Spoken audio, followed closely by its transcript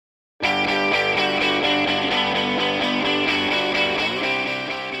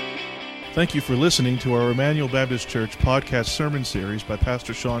Thank you for listening to our Emmanuel Baptist Church podcast sermon series by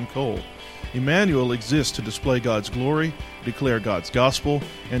Pastor Sean Cole. Emmanuel exists to display God's glory, declare God's gospel,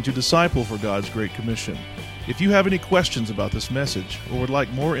 and to disciple for God's Great Commission. If you have any questions about this message or would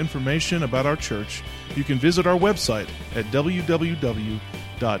like more information about our church, you can visit our website at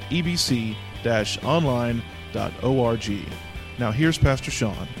www.ebc-online.org. Now here's Pastor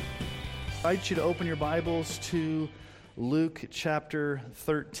Sean. I invite you to open your Bibles to Luke chapter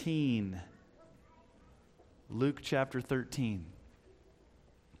 13. Luke chapter 13.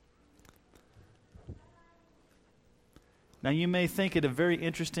 Now you may think it a very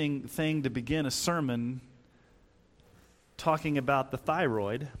interesting thing to begin a sermon talking about the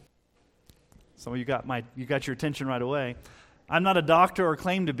thyroid. Some of you got your attention right away. I'm not a doctor or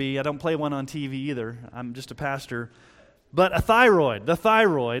claim to be. I don't play one on TV either. I'm just a pastor. But the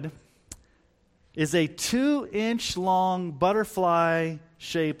thyroid is a 2-inch long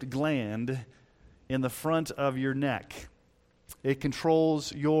butterfly-shaped gland in the front of your neck. It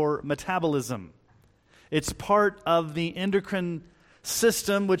controls your metabolism. It's part of the endocrine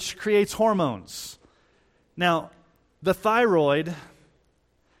system, which creates hormones. Now, the thyroid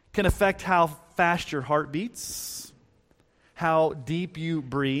can affect how fast your heart beats, how deep you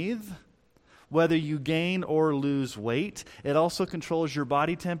breathe, whether you gain or lose weight. It also controls your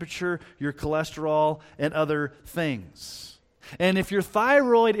body temperature, your cholesterol, and other things. And if your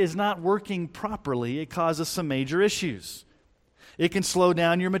thyroid is not working properly, it causes some major issues. It can slow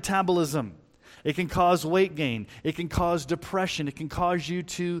down your metabolism. It can cause weight gain. It can cause depression. It can cause you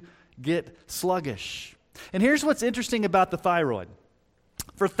to get sluggish. And here's what's interesting about the thyroid.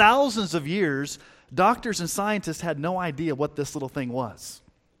 For thousands of years, doctors and scientists had no idea what this little thing was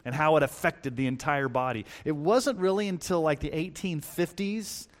and how it affected the entire body. It wasn't really until like the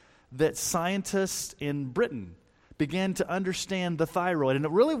 1850s that scientists in Britain began to understand the thyroid. And it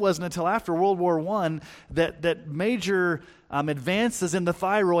really wasn't until after World War I that major advances in the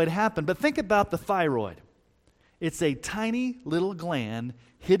thyroid happened. But think about the thyroid. It's a tiny little gland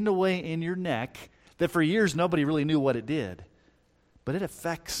hidden away in your neck that for years nobody really knew what it did. But it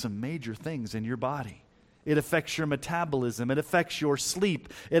affects some major things in your body. It affects your metabolism. It affects your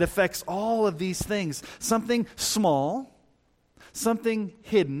sleep. It affects all of these things. Something small, something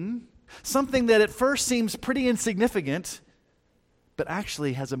hidden, something that at first seems pretty insignificant, but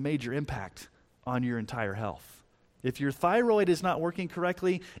actually has a major impact on your entire health. If your thyroid is not working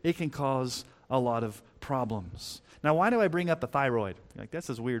correctly, it can cause a lot of problems. Now, why do I bring up the thyroid? You're like,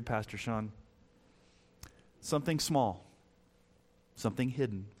 this is weird, Pastor Sean. Something small, something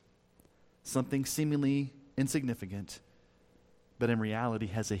hidden, something seemingly insignificant, but in reality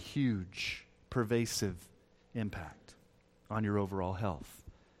has a huge, pervasive impact on your overall health.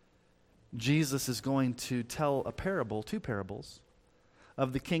 Jesus is going to tell two parables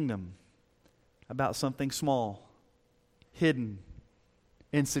of the kingdom about something small, hidden,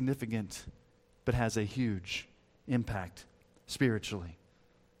 insignificant, but has a huge impact spiritually.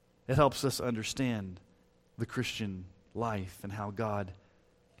 It helps us understand the Christian life and how God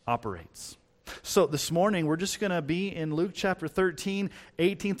operates. So this morning, we're just going to be in Luke chapter 13,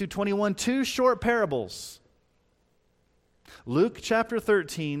 18 through 21, two short parables. Luke chapter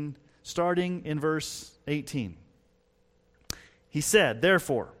 13, starting in verse 18. He said,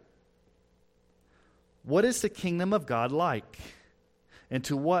 "Therefore, what is the kingdom of God like? And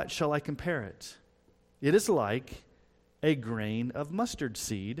to what shall I compare it? It is like a grain of mustard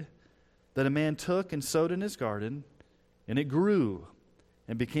seed that a man took and sowed in his garden, and it grew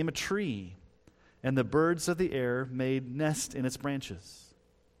and became a tree, and the birds of the air made nest in its branches."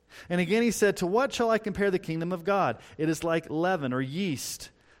 And again he said, "To what shall I compare the kingdom of God? It is like leaven or yeast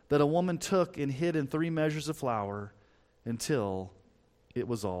that a woman took and hid in 3 measures of flour until it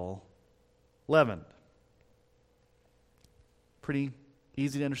was all leavened." Pretty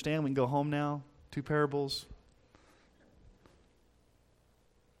easy to understand. We can go home now. 2 parables.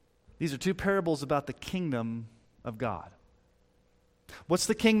 These are 2 parables about the kingdom of God. What's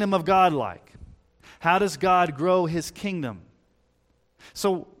the kingdom of God like? How does God grow his kingdom?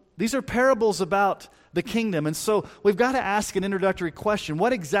 So these are parables about the kingdom. And so we've got to ask an introductory question.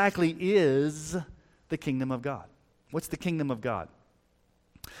 What exactly is the kingdom of God? What's the kingdom of God?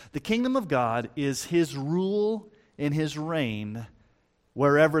 The kingdom of God is his rule and his reign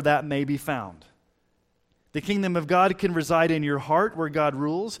wherever that may be found. The kingdom of God can reside in your heart where God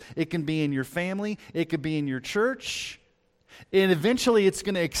rules. It can be in your family. It could be in your church. And eventually it's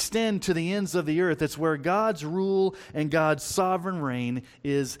going to extend to the ends of the earth. It's where God's rule and God's sovereign reign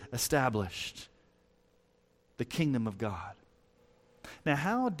is established. The kingdom of God. Now,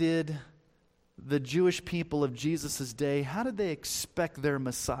 how did the Jewish people of Jesus' day, how did they expect their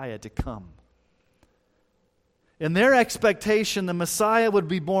Messiah to come? In their expectation, the Messiah would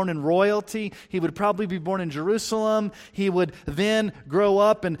be born in royalty. He would probably be born in Jerusalem. He would then grow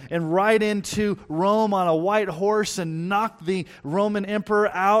up and ride into Rome on a white horse and knock the Roman emperor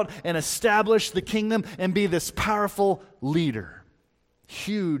out and establish the kingdom and be this powerful leader.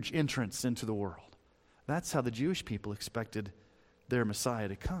 Huge entrance into the world. That's how the Jewish people expected their Messiah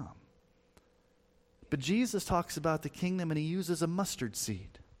to come. But Jesus talks about the kingdom and he uses a mustard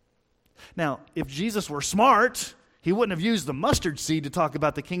seed. Now, if Jesus were smart, he wouldn't have used the mustard seed to talk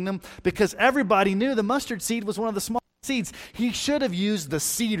about the kingdom because everybody knew the mustard seed was one of the small seeds. He should have used the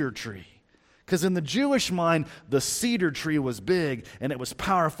cedar tree because in the Jewish mind, the cedar tree was big and it was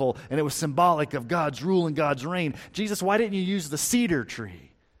powerful and it was symbolic of God's rule and God's reign. Jesus, why didn't you use the cedar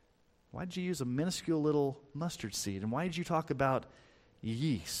tree? Why did you use a minuscule little mustard seed? And why did you talk about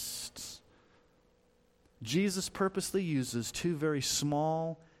yeast? Jesus purposely uses two very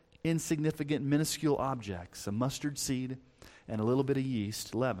small, insignificant, minuscule objects, a mustard seed and a little bit of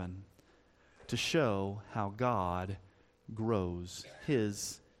yeast, leaven, to show how God grows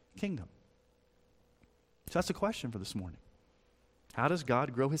his kingdom. So that's a question for this morning. How does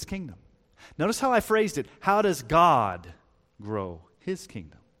God grow his kingdom? Notice how I phrased it. How does God grow his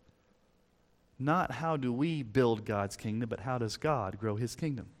kingdom? Not how do we build God's kingdom, but how does God grow his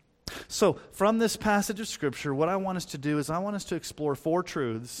kingdom? So, from this passage of Scripture, what I want us to do is I want us to explore four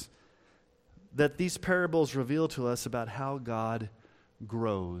truths that these parables reveal to us about how God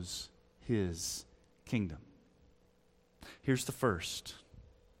grows his kingdom. Here's the first.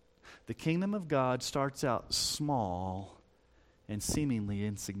 The kingdom of God starts out small and seemingly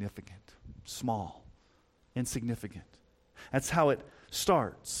insignificant. Small, insignificant. That's how it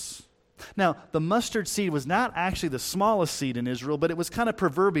starts. Now, the mustard seed was not actually the smallest seed in Israel, but it was kind of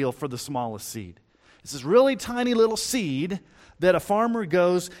proverbial for the smallest seed. It's this really tiny little seed that a farmer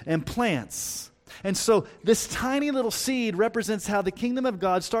goes and plants. And so this tiny little seed represents how the kingdom of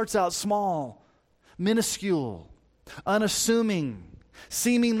God starts out small, minuscule, unassuming,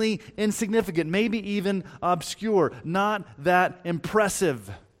 seemingly insignificant, maybe even obscure, not that impressive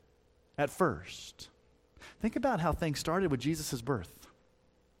at first. Think about how things started with Jesus' birth.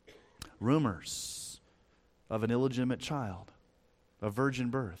 Rumors of an illegitimate child, a virgin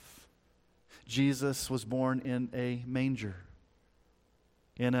birth. Jesus was born in a manger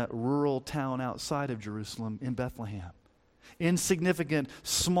in a rural town outside of Jerusalem in Bethlehem. Insignificant,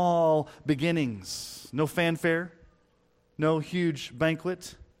 small beginnings. No fanfare, no huge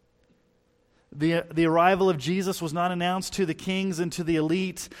banquet. The arrival of Jesus was not announced to the kings and to the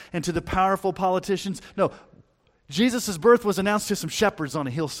elite and to the powerful politicians. No, Jesus' birth was announced to some shepherds on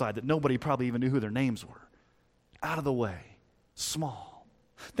a hillside that nobody probably even knew who their names were. Out of the way. Small.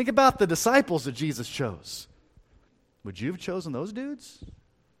 Think about the disciples that Jesus chose. Would you have chosen those dudes?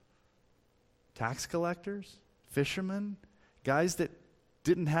 Tax collectors? Fishermen? Guys that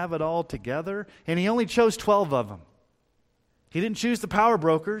didn't have it all together? And he only chose 12 of them. He didn't choose the power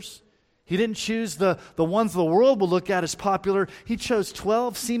brokers. He didn't choose the ones the world will look at as popular. He chose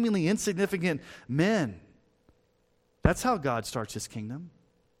 12 seemingly insignificant men. That's how God starts his kingdom.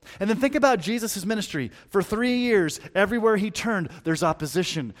 And then think about Jesus' ministry. For 3 years, everywhere he turned, there's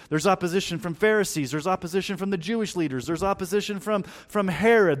opposition. There's opposition from Pharisees. There's opposition from the Jewish leaders. There's opposition from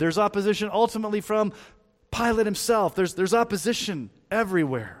Herod. There's opposition ultimately from Pilate himself. There's opposition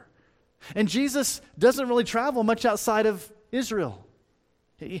everywhere. And Jesus doesn't really travel much outside of Israel.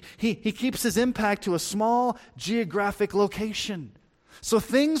 He keeps his impact to a small geographic location. So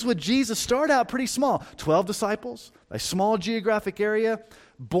things with Jesus start out pretty small. 12 disciples, a small geographic area,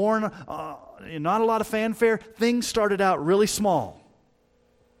 born, not a lot of fanfare. Things started out really small.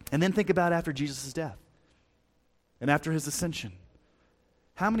 And then think about after Jesus' death and after his ascension.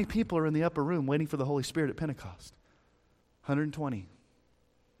 How many people are in the upper room waiting for the Holy Spirit at Pentecost? 120.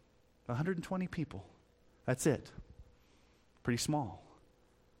 120 people. That's it. Pretty small.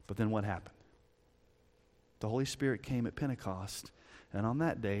 But then what happened? The Holy Spirit came at Pentecost. And on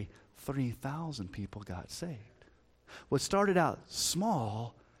that day, 3,000 people got saved. What started out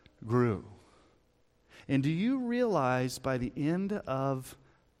small grew. And do you realize by the end of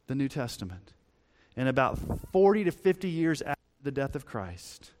the New Testament, in about 40 to 50 years after the death of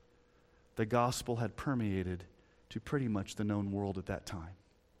Christ, the gospel had permeated to pretty much the known world at that time?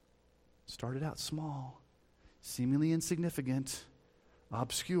 Started out small, seemingly insignificant,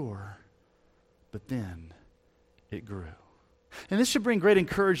 obscure, but then it grew. And this should bring great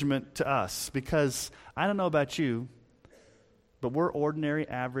encouragement to us because I don't know about you, but we're ordinary,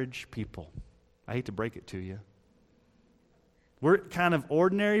 average people. I hate to break it to you. We're kind of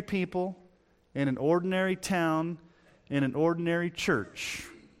ordinary people in an ordinary town, in an ordinary church.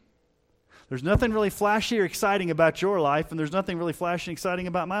 There's nothing really flashy or exciting about your life, and there's nothing really flashy and exciting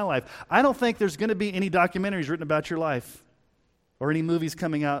about my life. I don't think there's going to be any documentaries written about your life or any movies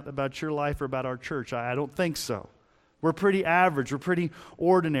coming out about your life or about our church. I don't think so. We're pretty average. We're pretty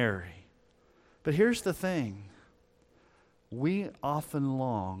ordinary. But here's the thing. We often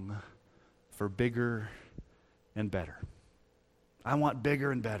long for bigger and better. I want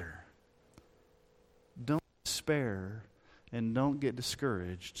bigger and better. Don't despair and don't get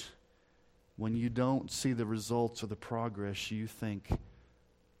discouraged when you don't see the results or the progress you think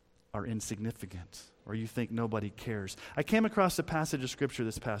are insignificant or you think nobody cares. I came across a passage of Scripture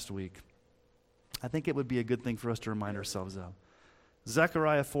this past week. I think it would be a good thing for us to remind ourselves of.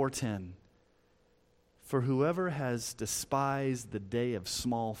 Zechariah 4:10. For whoever has despised the day of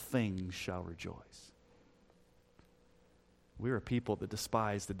small things shall rejoice. We're a people that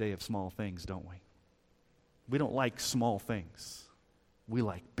despise the day of small things, don't we? We don't like small things. We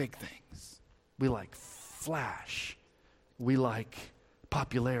like big things. We like flash. We like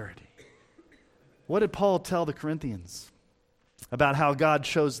popularity. What did Paul tell the Corinthians about how God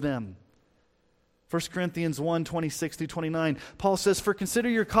chose them? 1 Corinthians 1:26-29, Paul says, "For consider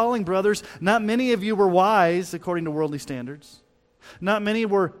your calling, brothers. Not many of you were wise according to worldly standards. Not many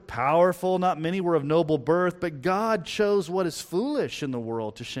were powerful, not many were of noble birth, but God chose what is foolish in the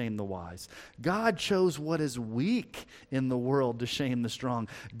world to shame the wise. God chose what is weak in the world to shame the strong.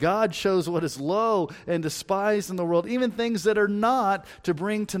 God chose what is low and despised in the world, even things that are not, to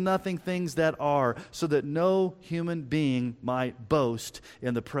bring to nothing things that are, so that no human being might boast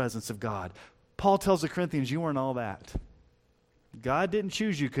in the presence of God." Paul tells the Corinthians, you weren't all that. God didn't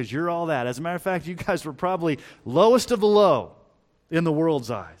choose you because you're all that. As a matter of fact, you guys were probably lowest of the low in the world's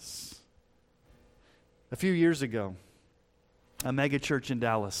eyes. A few years ago, a mega church in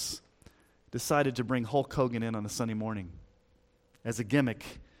Dallas decided to bring Hulk Hogan in on a Sunday morning as a gimmick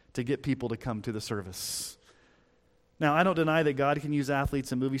to get people to come to the service. Now, I don't deny that God can use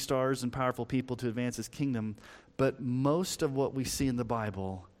athletes and movie stars and powerful people to advance His kingdom, but most of what we see in the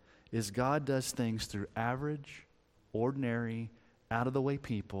Bible is God does things through average, ordinary, out-of-the-way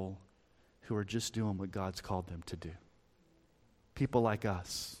people who are just doing what God's called them to do. People like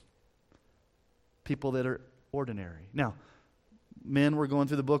us. People that are ordinary. Now, men, we're going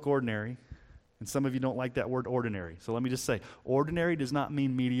through the book Ordinary, and some of you don't like that word ordinary. So let me just say, ordinary does not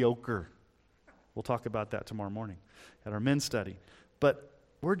mean mediocre. We'll talk about that tomorrow morning at our men's study. But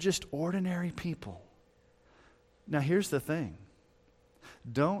we're just ordinary people. Now, here's the thing.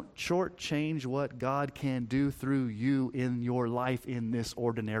 Don't shortchange what God can do through you in your life, in this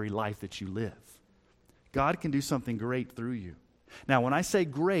ordinary life that you live. God can do something great through you. Now, when I say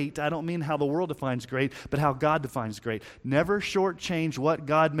great, I don't mean how the world defines great, but how God defines great. Never shortchange what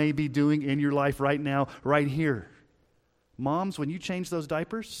God may be doing in your life right now, right here. Moms, when you change those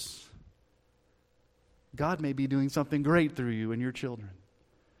diapers, God may be doing something great through you and your children.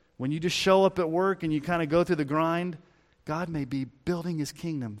 When you just show up at work and you kind of go through the grind, God may be building His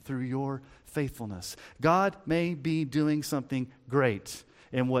kingdom through your faithfulness. God may be doing something great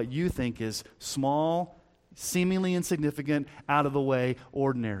in what you think is small, seemingly insignificant, out of the way,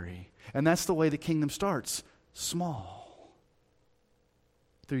 ordinary. And that's the way the kingdom starts, small.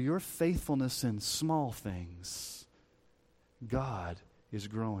 Through your faithfulness in small things, God is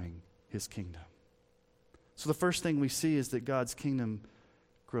growing His kingdom. So the first thing we see is that God's kingdom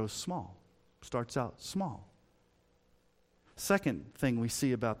grows small, starts out small. Second thing we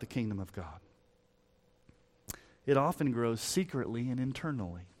see about the kingdom of God, it often grows secretly and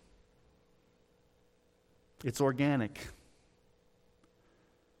internally. It's organic.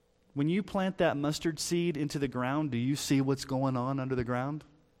 When you plant that mustard seed into the ground, do you see what's going on under the ground?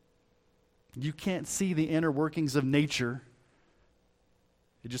 You can't see the inner workings of nature.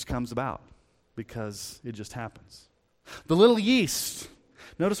 It just comes about because it just happens. The little yeast.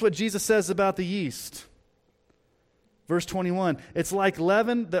 Notice what Jesus says about the yeast. Verse 21, it's like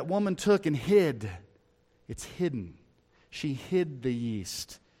leaven that woman took and hid. It's hidden. She hid the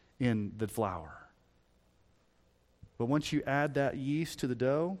yeast in the flour. But once you add that yeast to the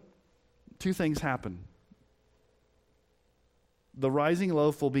dough, two things happen. The rising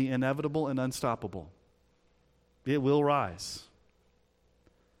loaf will be inevitable and unstoppable. It will rise.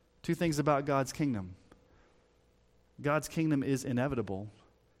 Two things about God's kingdom. God's kingdom is inevitable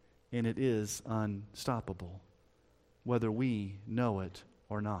and it is unstoppable, whether we know it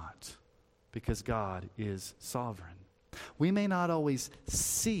or not, because God is sovereign. We may not always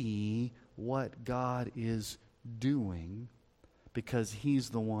see what God is doing because He's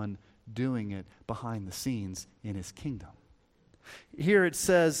the one doing it behind the scenes in His kingdom. Here it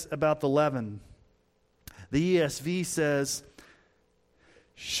says about the leaven. The ESV says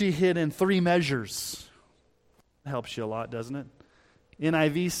she hid in 3 measures. Helps you a lot, doesn't it?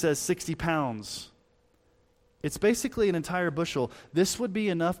 NIV says 60 pounds. It's basically an entire bushel. This would be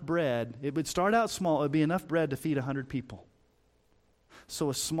enough bread. It would start out small. It would be enough bread to feed 100 people. So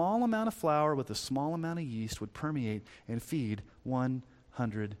a small amount of flour with a small amount of yeast would permeate and feed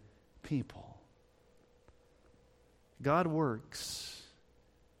 100 people. God works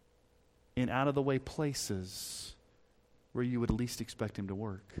in out-of-the-way places where you would least expect Him to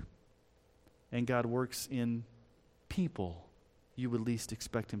work. And God works in people you would least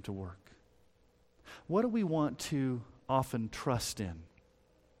expect Him to work. What do we want to often trust in?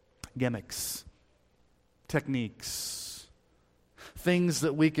 Gimmicks, techniques, things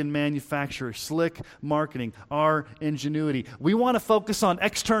that we can manufacture, slick marketing, our ingenuity. We want to focus on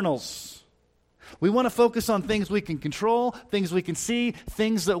externals. We want to focus on things we can control, things we can see,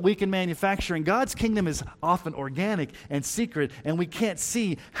 things that we can manufacture. And God's kingdom is often organic and secret, and we can't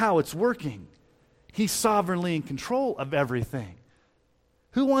see how it's working. He's sovereignly in control of everything.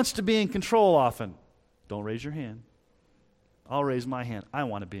 Who wants to be in control often? Don't raise your hand. I'll raise my hand. I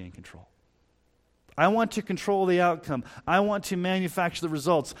want to be in control. I want to control the outcome. I want to manufacture the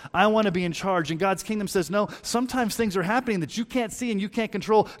results. I want to be in charge. And God's kingdom says, no, sometimes things are happening that you can't see and you can't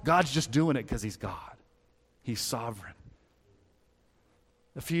control. God's just doing it because He's God. He's sovereign.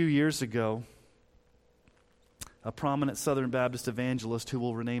 A few years ago, a prominent Southern Baptist evangelist who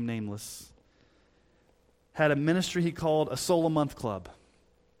will remain nameless had a ministry he called a Soul a Month Club.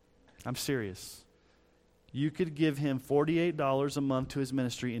 I'm serious. You could give him $48 a month to his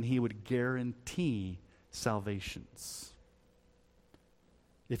ministry and he would guarantee salvations.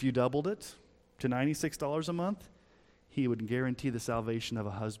 If you doubled it to $96 a month, he would guarantee the salvation of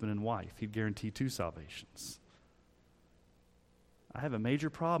a husband and wife. He'd guarantee 2 salvations. I have a major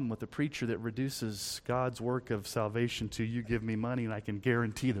problem with a preacher that reduces God's work of salvation to you give me money and I can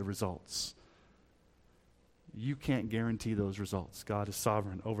guarantee the results. You can't guarantee those results. God is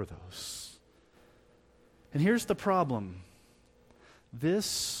sovereign over those. And here's the problem.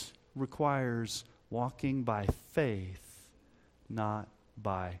 This requires walking by faith, not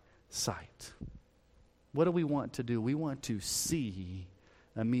by sight. What do we want to do? We want to see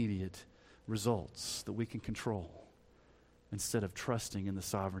immediate results that we can control instead of trusting in the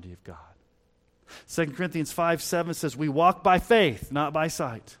sovereignty of God. 2 Corinthians 5:7 says, we walk by faith, not by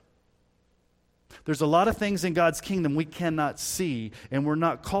sight. There's a lot of things in God's kingdom we cannot see, and we're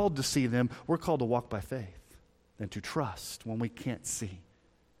not called to see them. We're called to walk by faith and to trust when we can't see.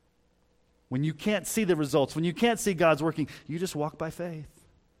 When you can't see the results, when you can't see God's working, you just walk by faith,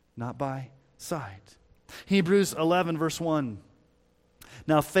 not by sight. Hebrews 11, verse 1.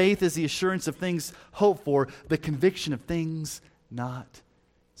 Now faith is the assurance of things hoped for, the conviction of things not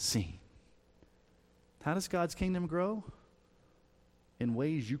seen. How does God's kingdom grow? In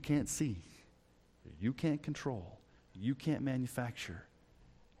ways you can't see. You can't control. You can't manufacture.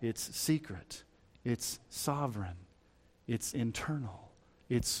 It's secret. It's sovereign. It's internal.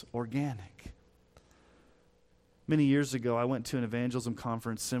 It's organic. Many years ago, I went to an evangelism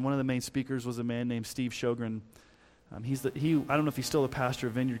conference, and one of the main speakers was a man named Steve Sjogren. I don't know if he's still the pastor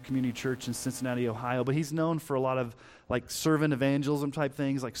of Vineyard Community Church in Cincinnati, Ohio, but he's known for a lot of like servant evangelism type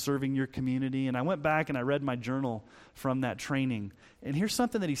things, like serving your community. And I went back and I read my journal from that training. And here's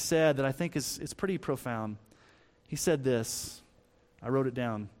something that he said that I think is pretty profound. He said this, I wrote it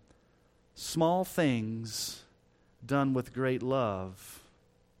down. Small things done with great love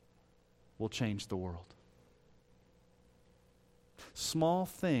will change the world. Small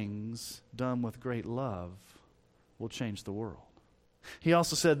things done with great love will change the world. He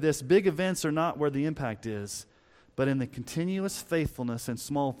also said this, big events are not where the impact is, but in the continuous faithfulness in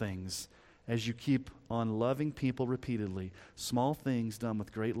small things as you keep on loving people repeatedly. Small things done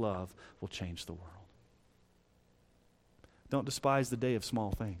with great love will change the world. Don't despise the day of small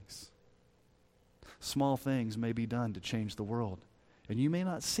things. Small things may be done to change the world, and you may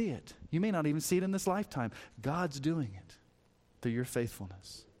not see it. You may not even see it in this lifetime. God's doing it through your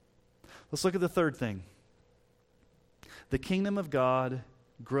faithfulness. Let's look at the third thing. The kingdom of God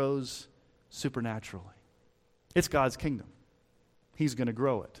grows supernaturally. It's God's kingdom. He's going to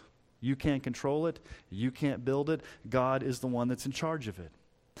grow it. You can't control it. You can't build it. God is the one that's in charge of it.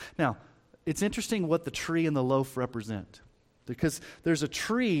 Now, it's interesting what the tree and the loaf represent. Because there's a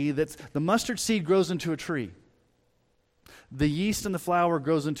tree the mustard seed grows into a tree. The yeast and the flour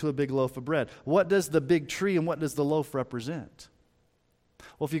grows into a big loaf of bread. What does the big tree and what does the loaf represent?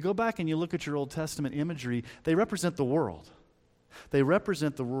 Well, if you go back and you look at your Old Testament imagery, they represent the world. They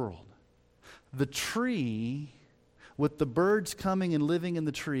represent the world. The tree with the birds coming and living in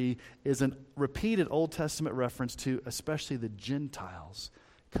the tree is a repeated Old Testament reference to especially the Gentiles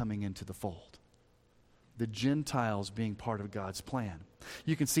coming into the fold. The Gentiles being part of God's plan.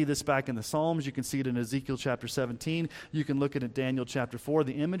 You can see this back in the Psalms. You can see it in Ezekiel chapter 17. You can look at it in Daniel chapter 4.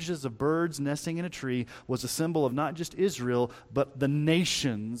 The images of birds nesting in a tree was a symbol of not just Israel, but the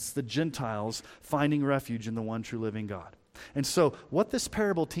nations, the Gentiles, finding refuge in the one true living God. And so what this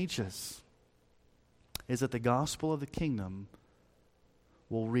parable teaches is that the gospel of the kingdom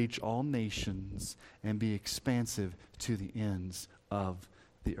will reach all nations and be expansive to the ends of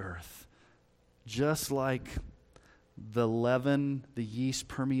the earth. Just like the leaven, the yeast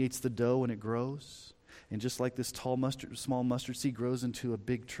permeates the dough and it grows, and just like this small mustard seed grows into a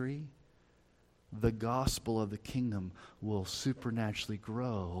big tree, the gospel of the kingdom will supernaturally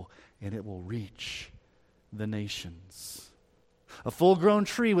grow and it will reach the nations. A full-grown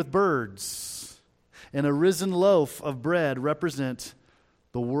tree with birds and a risen loaf of bread represent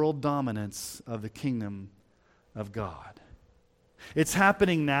the world dominance of the kingdom of God. It's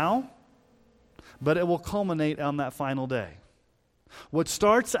happening now, but it will culminate on that final day. What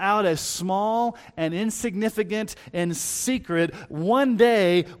starts out as small and insignificant and secret, one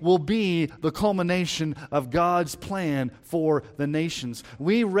day will be the culmination of God's plan for the nations.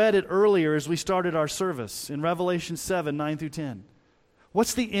 We read it earlier as we started our service in Revelation 7, 9 through 10.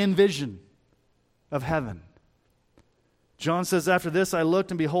 What's the end vision of heaven? John says, after this I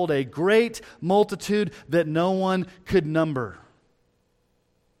looked, and behold, a great multitude that no one could number,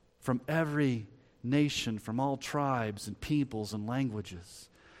 from every nation, from all tribes and peoples and languages,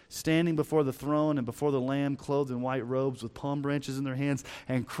 standing before the throne and before the Lamb, clothed in white robes with palm branches in their hands,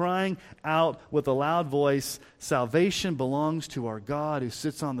 and crying out with a loud voice, salvation belongs to our God who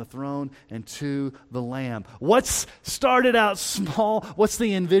sits on the throne and to the Lamb. What's started out small? What's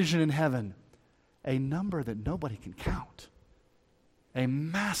the envision in heaven? A number that nobody can count. A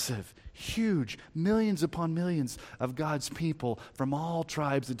massive, huge, millions upon millions of God's people from all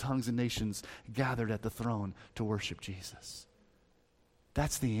tribes and tongues and nations gathered at the throne to worship Jesus.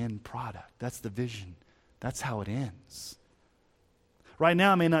 That's the end product. That's the vision. That's how it ends. Right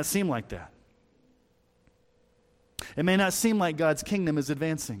now, it may not seem like that. It may not seem like God's kingdom is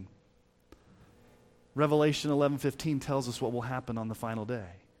advancing. Revelation 11:15 tells us what will happen on the final day.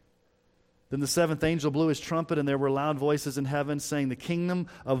 Then the seventh angel blew his trumpet, and there were loud voices in heaven saying, the kingdom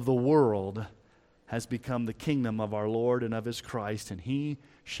of the world has become the kingdom of our Lord and of his Christ, and he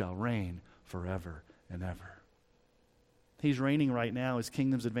shall reign forever and ever. He's reigning right now. His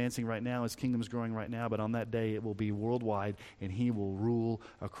kingdom's advancing right now. His kingdom's growing right now. But on that day, it will be worldwide, and he will rule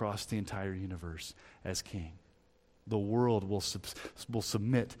across the entire universe as king. The world will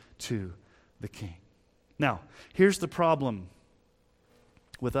submit to the king. Now, here's the problem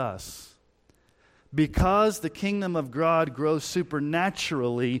with us. Because the kingdom of God grows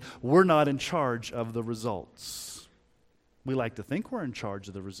supernaturally, we're not in charge of the results. We like to think we're in charge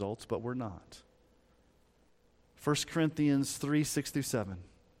of the results, but we're not. 1 Corinthians 3, 6 through 7.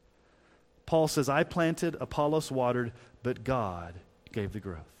 Paul says, I planted, Apollos watered, but God gave the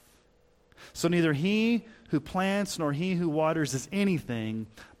growth. So neither he who plants nor he who waters is anything,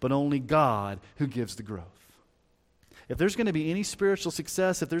 but only God who gives the growth. If there's going to be any spiritual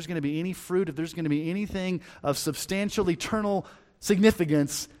success, if there's going to be any fruit, if there's going to be anything of substantial, eternal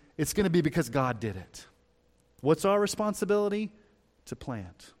significance, it's going to be because God did it. What's our responsibility? To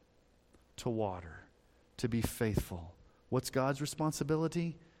plant, to water, to be faithful. What's God's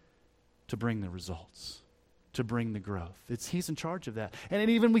responsibility? To bring the results, to bring the growth. He's in charge of that. And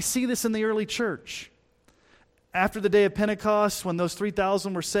even we see this in the early church. After the day of Pentecost, when those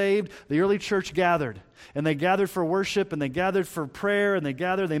 3,000 were saved, the early church gathered. And they gathered for worship, and they gathered for prayer, and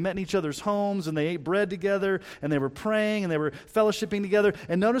they met in each other's homes, and they ate bread together, and they were praying, and they were fellowshipping together.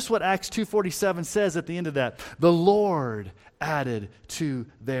 And notice what Acts 2:47 says at the end of that. The Lord added to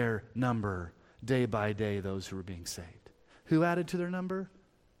their number day by day those who were being saved. Who added to their number?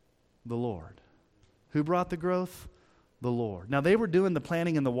 The Lord. Who brought the growth? The Lord. Now, they were doing the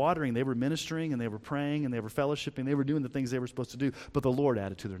planting and the watering. They were ministering and they were praying and they were fellowshipping. They were doing the things they were supposed to do, but the Lord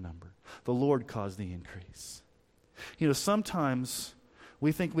added to their number. The Lord caused the increase. You know, sometimes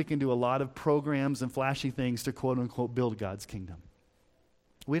we think we can do a lot of programs and flashy things to quote-unquote build God's kingdom.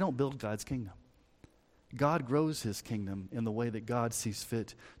 We don't build God's kingdom. God grows his kingdom in the way that God sees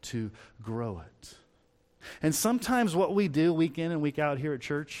fit to grow it. And sometimes what we do week in and week out here at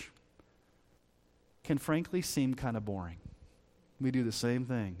church can frankly seem kind of boring. We do the same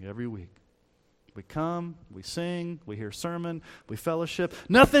thing every week. We come, we sing, we hear sermon, we fellowship.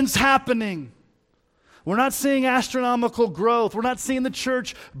 Nothing's happening. We're not seeing astronomical growth. We're not seeing the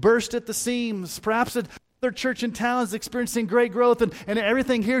church burst at the seams. Perhaps Their church in town is experiencing great growth, and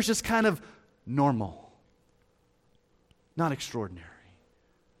everything here is just kind of normal, not extraordinary.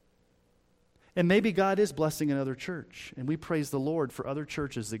 And maybe God is blessing another church, and we praise the Lord for other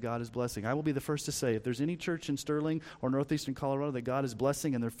churches that God is blessing. I will be the first to say, if there's any church in Sterling or northeastern Colorado that God is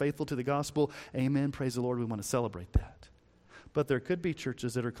blessing and they're faithful to the gospel, amen, praise the Lord, we want to celebrate that. But there could be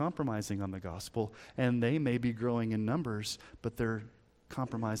churches that are compromising on the gospel, and they may be growing in numbers, but they're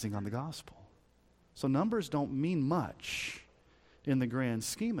compromising on the gospel. So numbers don't mean much in the grand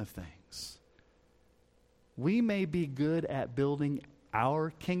scheme of things. We may be good at building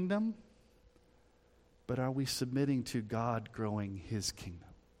our kingdom, but are we submitting to God growing His kingdom?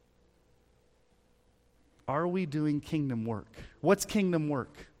 Are we doing kingdom work? What's kingdom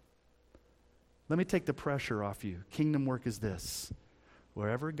work? Let me take the pressure off you. Kingdom work is this.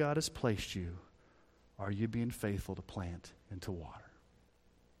 Wherever God has placed you, are you being faithful to plant and to water?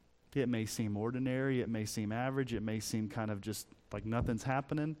 It may seem ordinary, it may seem average, it may seem kind of just like nothing's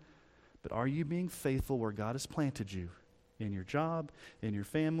happening, but are you being faithful where God has planted you? In your job, in your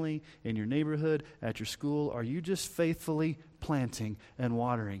family, in your neighborhood, at your school? Are you just faithfully planting and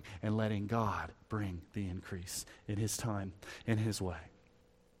watering and letting God bring the increase in His time, in His way?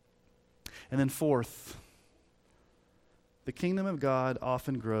 And then fourth, the kingdom of God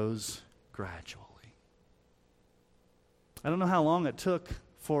often grows gradually. I don't know how long it took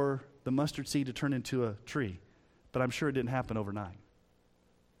for the mustard seed to turn into a tree, but I'm sure it didn't happen overnight.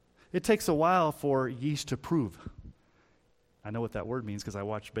 It takes a while for yeast to prove. I know what that word means because I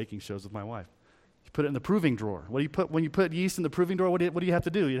watch baking shows with my wife. You put it in the proving drawer. What do you put when you put yeast in the proving drawer? What do you have to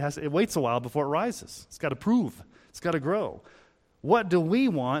do? It waits a while before it rises. It's got to prove. It's got to grow. What do we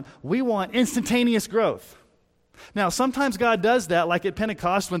want? We want instantaneous growth. Now, sometimes God does that, like at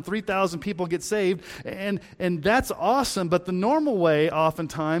Pentecost when 3,000 people get saved, and that's awesome, but the normal way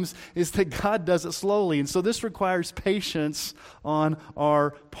oftentimes is that God does it slowly, and so this requires patience on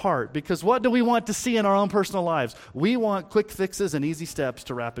our part, because what do we want to see in our own personal lives? We want quick fixes and easy steps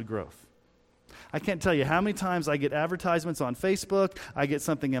to rapid growth. I can't tell you how many times I get advertisements on Facebook, I get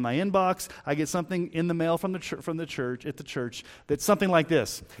something in my inbox, I get something in the mail from the church that's something like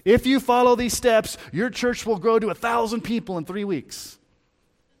this. If you follow these steps, your church will grow to 1,000 people in 3 weeks.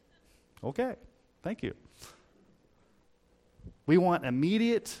 Okay, thank you. We want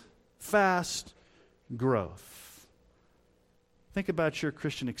immediate, fast growth. Think about your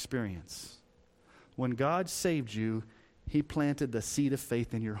Christian experience. When God saved you, He planted the seed of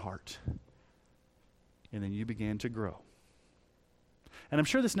faith in your heart. And then you began to grow. And I'm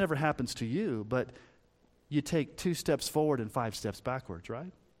sure this never happens to you, but you take 2 steps forward and 5 steps backwards,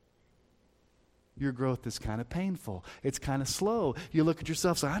 right? Your growth is kind of painful. It's kind of slow. You look at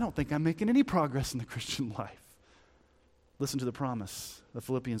yourself and say, I don't think I'm making any progress in the Christian life. Listen to the promise of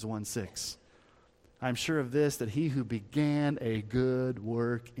Philippians 1:6. I'm sure of this, that He who began a good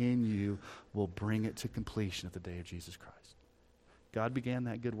work in you will bring it to completion at the day of Jesus Christ. God began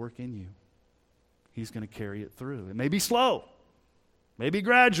that good work in you. He's going to carry it through. It may be slow, maybe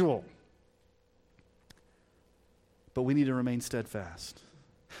gradual, but we need to remain steadfast.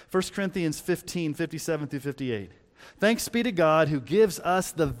 1 Corinthians 15, 57 through 58. Thanks be to God who gives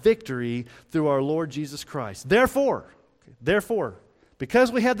us the victory through our Lord Jesus Christ. Therefore,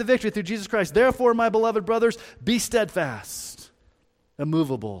 because we have the victory through Jesus Christ, therefore, my beloved brothers, be steadfast,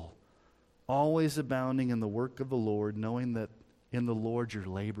 immovable, always abounding in the work of the Lord, knowing that in the Lord your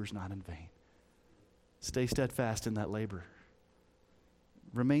labor is not in vain. Stay steadfast in that labor.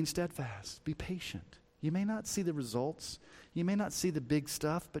 Remain steadfast. Be patient. You may not see the results. You may not see the big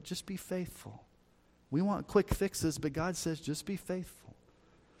stuff, but just be faithful. We want quick fixes, but God says just be faithful.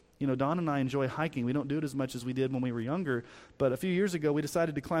 You know, Don and I enjoy hiking. We don't do it as much as we did when we were younger, but a few years ago we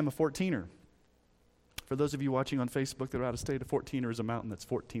decided to climb a 14er. For those of you watching on Facebook that are out of state, a 14er is a mountain that's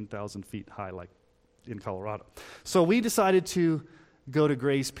 14,000 feet high, like in Colorado. So we decided to go to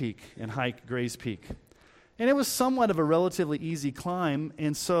Gray's Peak and hike Gray's Peak. And it was somewhat of a relatively easy climb,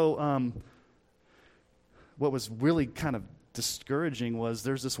 and so what was really kind of discouraging was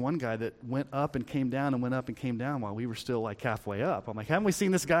there's this one guy that went up and came down and went up and came down while we were still like halfway up. I'm like, haven't we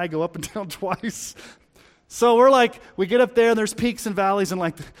seen this guy go up and down twice? So we're like, we get up there and there's peaks and valleys, and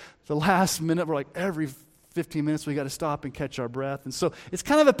like the last minute, we're like, every 15 minutes we got to stop and catch our breath. And so it's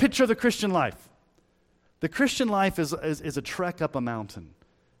kind of a picture of the Christian life. The Christian life is a trek up a mountain.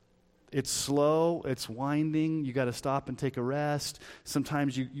 It's slow, it's winding, you got to stop and take a rest.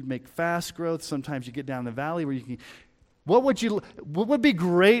 Sometimes you make fast growth, sometimes you get down the valley where you can. What would be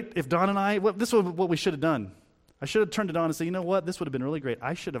great if Don and I, this is what we should have done. I should have turned to Don and said, you know what, this would have been really great.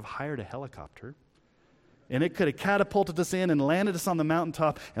 I should have hired a helicopter, and it could have catapulted us in and landed us on the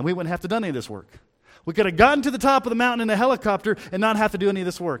mountaintop, and we wouldn't have to do any of this work. We could have gotten to the top of the mountain in a helicopter and not have to do any of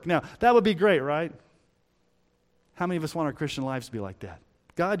this work. Now, that would be great, right? How many of us want our Christian lives to be like that?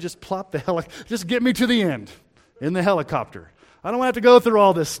 God, just plop the just get me to the end in the helicopter. I don't have to go through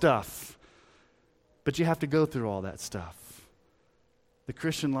all this stuff. But you have to go through all that stuff. The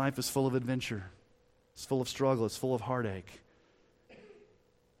Christian life is full of adventure. It's full of struggle. It's full of heartache.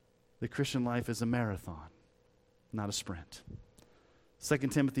 The Christian life is a marathon, not a sprint. 2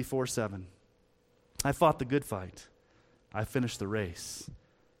 Timothy 4:7. I fought the good fight. I finished the race.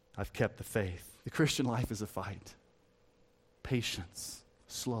 I've kept the faith. The Christian life is a fight. Patience,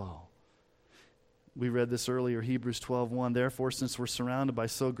 slow. We read this earlier, Hebrews 12:1. Therefore, since we're surrounded by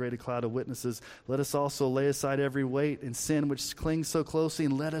so great a cloud of witnesses, let us also lay aside every weight and sin which clings so closely,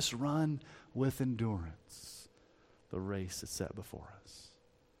 and let us run with endurance the race that's set before us.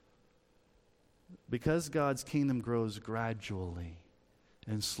 Because God's kingdom grows gradually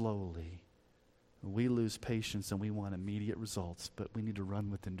and slowly, we lose patience and we want immediate results, but we need to run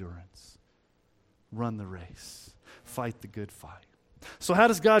with endurance. Run the race. Fight the good fight. So how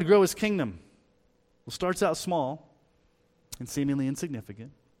does God grow his kingdom? Well, it starts out small and seemingly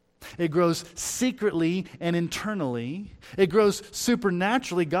insignificant. It grows secretly and internally. It grows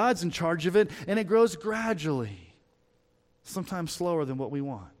supernaturally. God's in charge of it. And it grows gradually. Sometimes slower than what we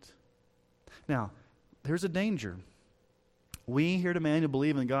want. Now, there's a danger. We here at Emmanuel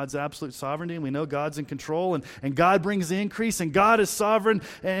believe in God's absolute sovereignty, and we know God's in control, and God brings the increase, and God is sovereign,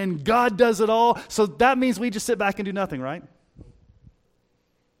 and God does it all. So that means we just sit back and do nothing, right?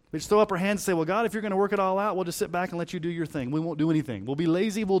 We just throw up our hands and say, well, God, if you're going to work it all out, we'll just sit back and let you do your thing. We won't do anything. We'll be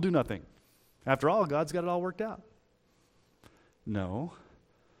lazy. We'll do nothing. After all, God's got it all worked out. No,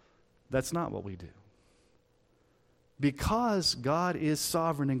 that's not what we do. Because God is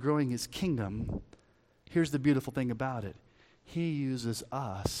sovereign and growing his kingdom, here's the beautiful thing about it. He uses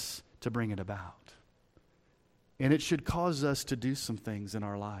us to bring it about. And it should cause us to do some things in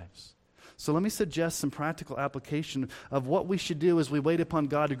our lives. So let me suggest some practical application of what we should do as we wait upon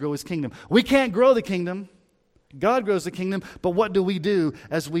God to grow his kingdom. We can't grow the kingdom. God grows the kingdom, but what do we do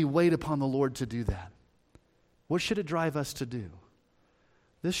as we wait upon the Lord to do that? What should it drive us to do?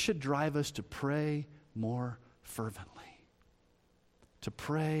 This should drive us to pray more fervently. To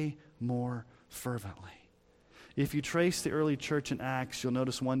pray more fervently. If you trace the early church in Acts, you'll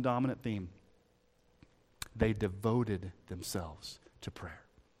notice one dominant theme. They devoted themselves to prayer.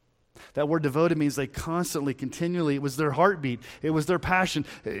 That word devoted means they constantly, continually, it was their heartbeat. It was their passion.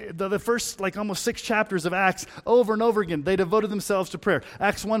 The first, almost 6 chapters of Acts, over and over again, they devoted themselves to prayer.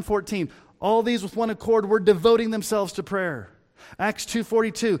 Acts 1:14, all these with one accord were devoting themselves to prayer. Acts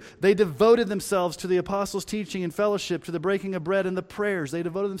 2:42, they devoted themselves to the apostles' teaching and fellowship, to the breaking of bread and the prayers. They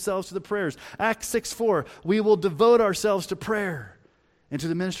devoted themselves to the prayers. Acts 6:4, we will devote ourselves to prayer and to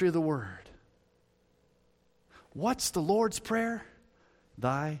the ministry of the word. What's the Lord's prayer?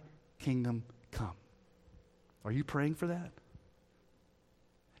 Thy kingdom come. Are you praying for that?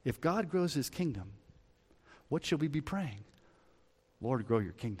 If God grows his kingdom, what should we be praying? Lord, grow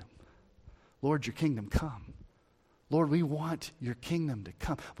your kingdom. Lord, your kingdom come. Lord, we want your kingdom to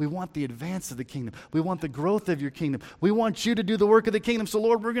come. We want the advance of the kingdom. We want the growth of your kingdom. We want you to do the work of the kingdom. So,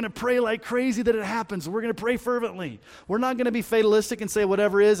 Lord, we're going to pray like crazy that it happens. We're going to pray fervently. We're not going to be fatalistic and say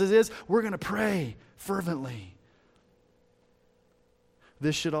whatever is. We're going to pray fervently.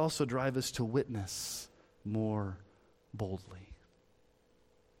 This should also drive us to witness more boldly.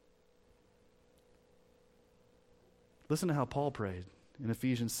 Listen to how Paul prayed in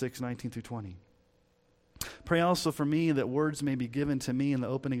Ephesians 6:19-20. Pray also for me that words may be given to me in the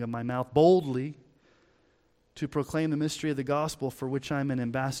opening of my mouth boldly to proclaim the mystery of the gospel, for which I am an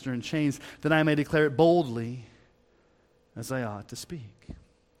ambassador in chains, that I may declare it boldly as I ought to speak.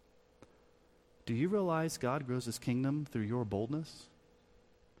 Do you realize God grows his kingdom through your boldness?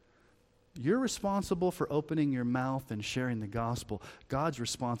 You're responsible for opening your mouth and sharing the gospel. God's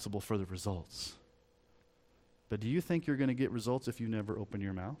responsible for the results. But do you think you're going to get results if you never open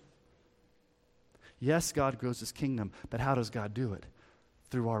your mouth? Yes, God grows his kingdom, but how does God do it?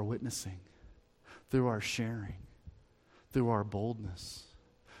 Through our witnessing, through our sharing, through our boldness,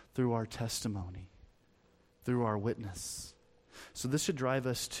 through our testimony, through our witness. So this should drive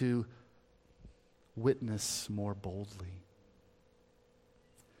us to witness more boldly.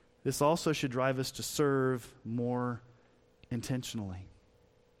 This also should drive us to serve more intentionally.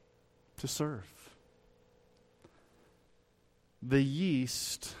 To serve. The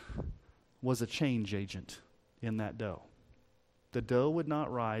yeast was a change agent in that dough. The dough would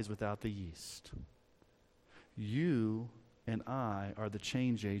not rise without the yeast. You and I are the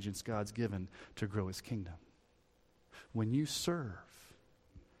change agents God's given to grow his kingdom. When you serve,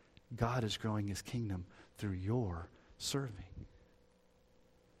 God is growing his kingdom through your serving.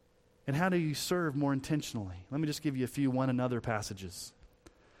 And how do you serve more intentionally? Let me just give you a few one another passages.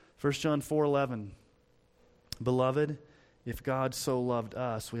 1 John 4:11. Beloved, if God so loved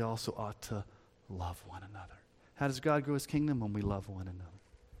us, we also ought to love one another. How does God grow his kingdom? When we love one another.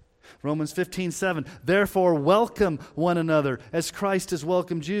 Romans 15:7. Therefore, welcome one another as Christ has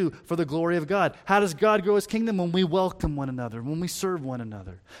welcomed you for the glory of God. How does God grow his kingdom? When we welcome one another, when we serve one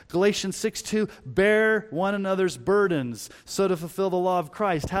another. Galatians 6:2. Bear one another's burdens so to fulfill the law of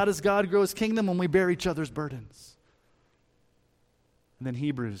Christ. How does God grow his kingdom? When we bear each other's burdens. And then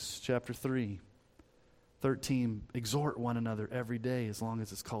Hebrews chapter 3:13. Exhort one another every day as long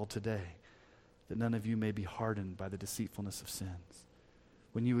as it's called today, that none of you may be hardened by the deceitfulness of sins.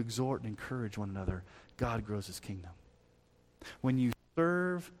 When you exhort and encourage one another, God grows his kingdom. When you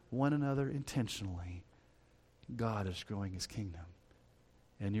serve one another intentionally, God is growing his kingdom.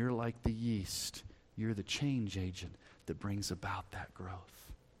 And you're like the yeast. You're the change agent that brings about that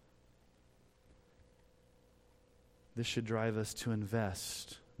growth. This should drive us to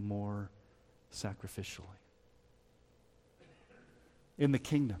invest more sacrificially in the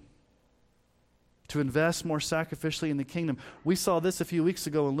kingdom. To invest more sacrificially in the kingdom. We saw this a few weeks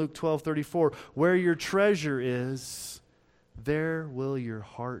ago in Luke 12:34. Where your treasure is, there will your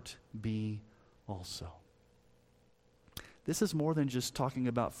heart be also. This is more than just talking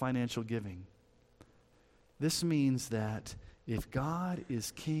about financial giving. This means that if God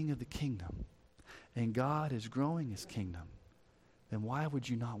is king of the kingdom and God is growing his kingdom, then why would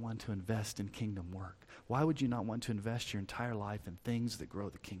you not want to invest in kingdom work? Why would you not want to invest your entire life in things that grow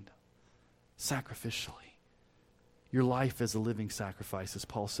the kingdom? Sacrificially. Your life as a living sacrifice, as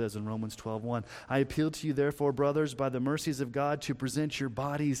Paul says in Romans 12:1. I appeal to you, therefore, brothers, by the mercies of God, to present your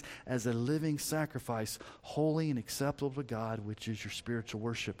bodies as a living sacrifice, holy and acceptable to God, which is your spiritual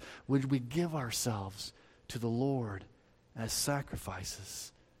worship. Would we give ourselves to the Lord as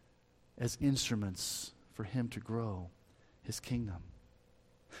sacrifices, as instruments for him to grow his kingdom?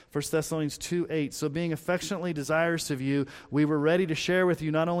 1 Thessalonians 2:8. So being affectionately desirous of you, we were ready to share with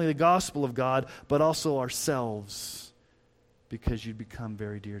you not only the gospel of God, but also ourselves, because you'd become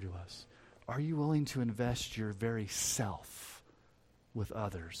very dear to us. Are you willing to invest your very self with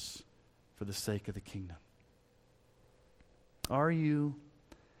others for the sake of the kingdom? Are you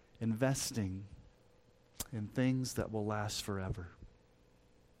investing in things that will last forever?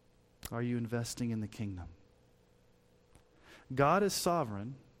 Are you investing in the kingdom? God is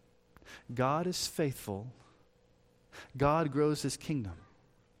sovereign. God is faithful. God grows his kingdom.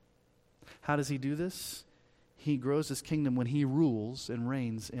 How does he do this? He grows his kingdom when he rules and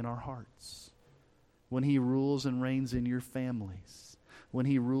reigns in our hearts. When he rules and reigns in your families. When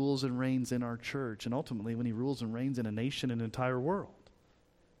he rules and reigns in our church. And ultimately when he rules and reigns in a nation and an entire world.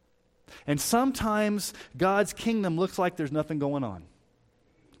 And sometimes God's kingdom looks like there's nothing going on.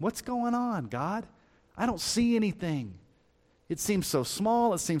 What's going on, God? I don't see anything. It seems so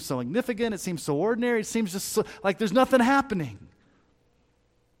small, it seems so insignificant, it seems so ordinary, it seems just so, like there's nothing happening.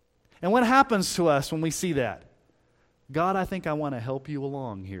 And what happens to us when we see that? God, I think I want to help you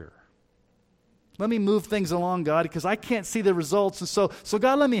along here. Let me move things along, God, because I can't see the results. And so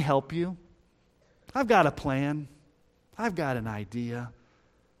God, let me help you. I've got a plan. I've got an idea.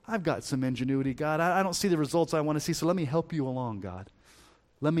 I've got some ingenuity, God. I don't see the results I want to see, so let me help you along, God.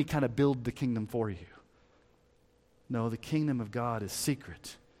 Let me kind of build the kingdom for you. No, the kingdom of God is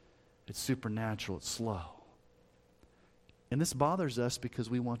secret. It's supernatural. It's slow. And this bothers us because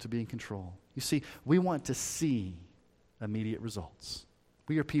we want to be in control. You see, we want to see immediate results.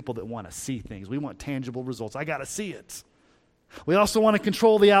 We are people that want to see things. We want tangible results. I got to see it. We also want to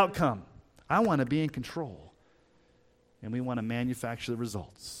control the outcome. I want to be in control. And we want to manufacture the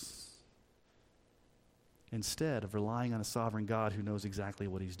results instead of relying on a sovereign God who knows exactly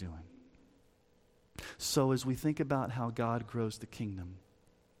what he's doing. So as we think about how God grows the kingdom,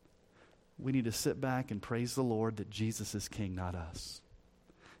 we need to sit back and praise the Lord that Jesus is king, not us.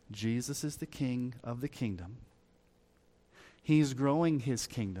 Jesus is the king of the kingdom. He's growing his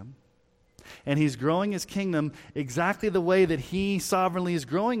kingdom. And he's growing his kingdom exactly the way that he sovereignly is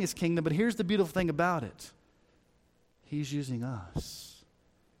growing his kingdom. But here's the beautiful thing about it. He's using us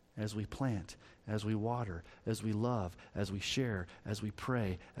as we plant, as we water, as we love, as we share, as we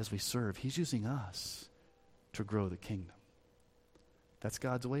pray, as we serve. He's using us to grow the kingdom. That's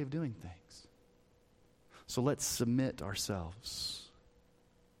God's way of doing things. So let's submit ourselves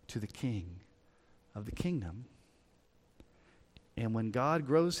to the King of the kingdom. And when God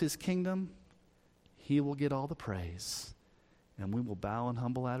grows his kingdom, he will get all the praise. And we will bow in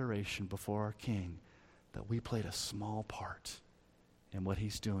humble adoration before our King that we played a small part and what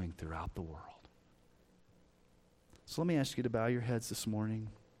He's doing throughout the world. So let me ask you to bow your heads this morning.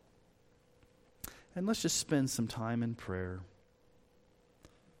 And let's just spend some time in prayer.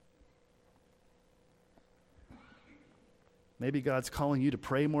 Maybe God's calling you to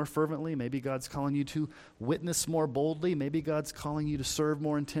pray more fervently. Maybe God's calling you to witness more boldly. Maybe God's calling you to serve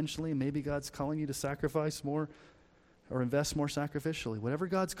more intentionally. Maybe God's calling you to sacrifice more or invest more sacrificially. Whatever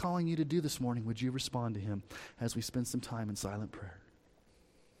God's calling you to do this morning, would you respond to Him as we spend some time in silent prayer?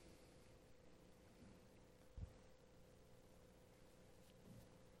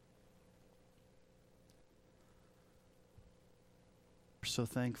 We're so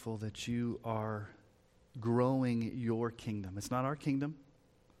thankful that you are growing your kingdom. It's not our kingdom,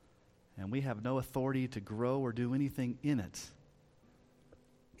 and we have no authority to grow or do anything in it.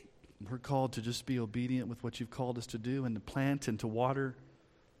 We're called to just be obedient with what you've called us to do, and to plant and to water,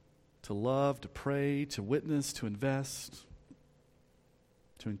 to love, to pray, to witness, to invest,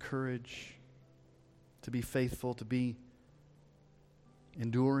 to encourage, to be faithful, to be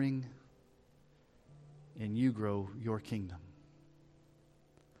enduring, and you grow your kingdom.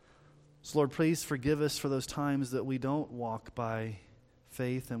 So Lord, please forgive us for those times that we don't walk by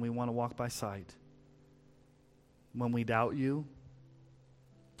faith and we want to walk by sight. When we doubt you,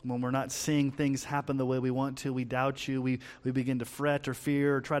 when we're not seeing things happen the way we want to, we doubt you, we begin to fret or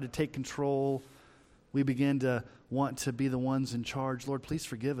fear or try to take control. We begin to want to be the ones in charge. Lord, please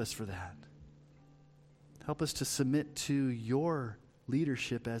forgive us for that. Help us to submit to your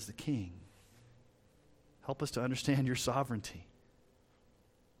leadership as the King. Help us to understand your sovereignty.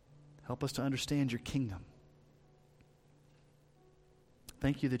 Help us to understand your kingdom.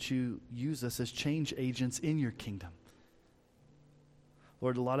 Thank you that you use us as change agents in your kingdom.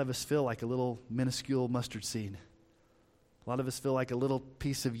 Lord, a lot of us feel like a little minuscule mustard seed. A lot of us feel like a little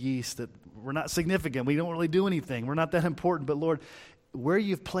piece of yeast that we're not significant. We don't really do anything. We're not that important. But Lord, where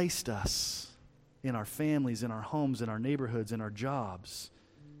you've placed us in our families, in our homes, in our neighborhoods, in our jobs,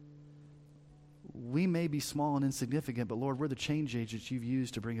 we may be small and insignificant, but Lord, we're the change agents you've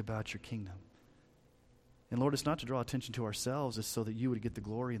used to bring about your kingdom. And Lord, it's not to draw attention to ourselves, it's so that you would get the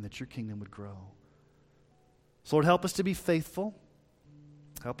glory and that your kingdom would grow. So Lord, help us to be faithful.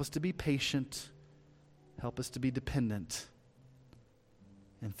 Help us to be patient. Help us to be dependent.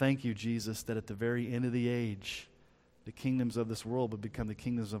 And thank you, Jesus, that at the very end of the age, the kingdoms of this world would become the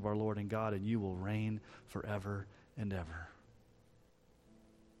kingdoms of our Lord and God, and you will reign forever and ever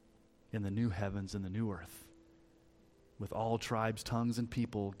in the new heavens and the new earth, with all tribes, tongues, and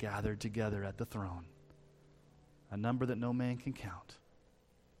people gathered together at the throne, a number that no man can count.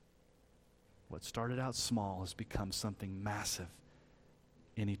 What started out small has become something massive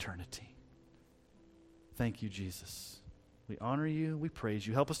in eternity. Thank you, Jesus. We honor you. We praise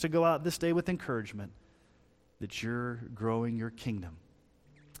you. Help us to go out this day with encouragement that you're growing your kingdom,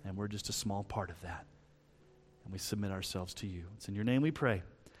 and we're just a small part of that. And we submit ourselves to you. It's in your name we pray.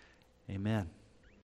 Amen.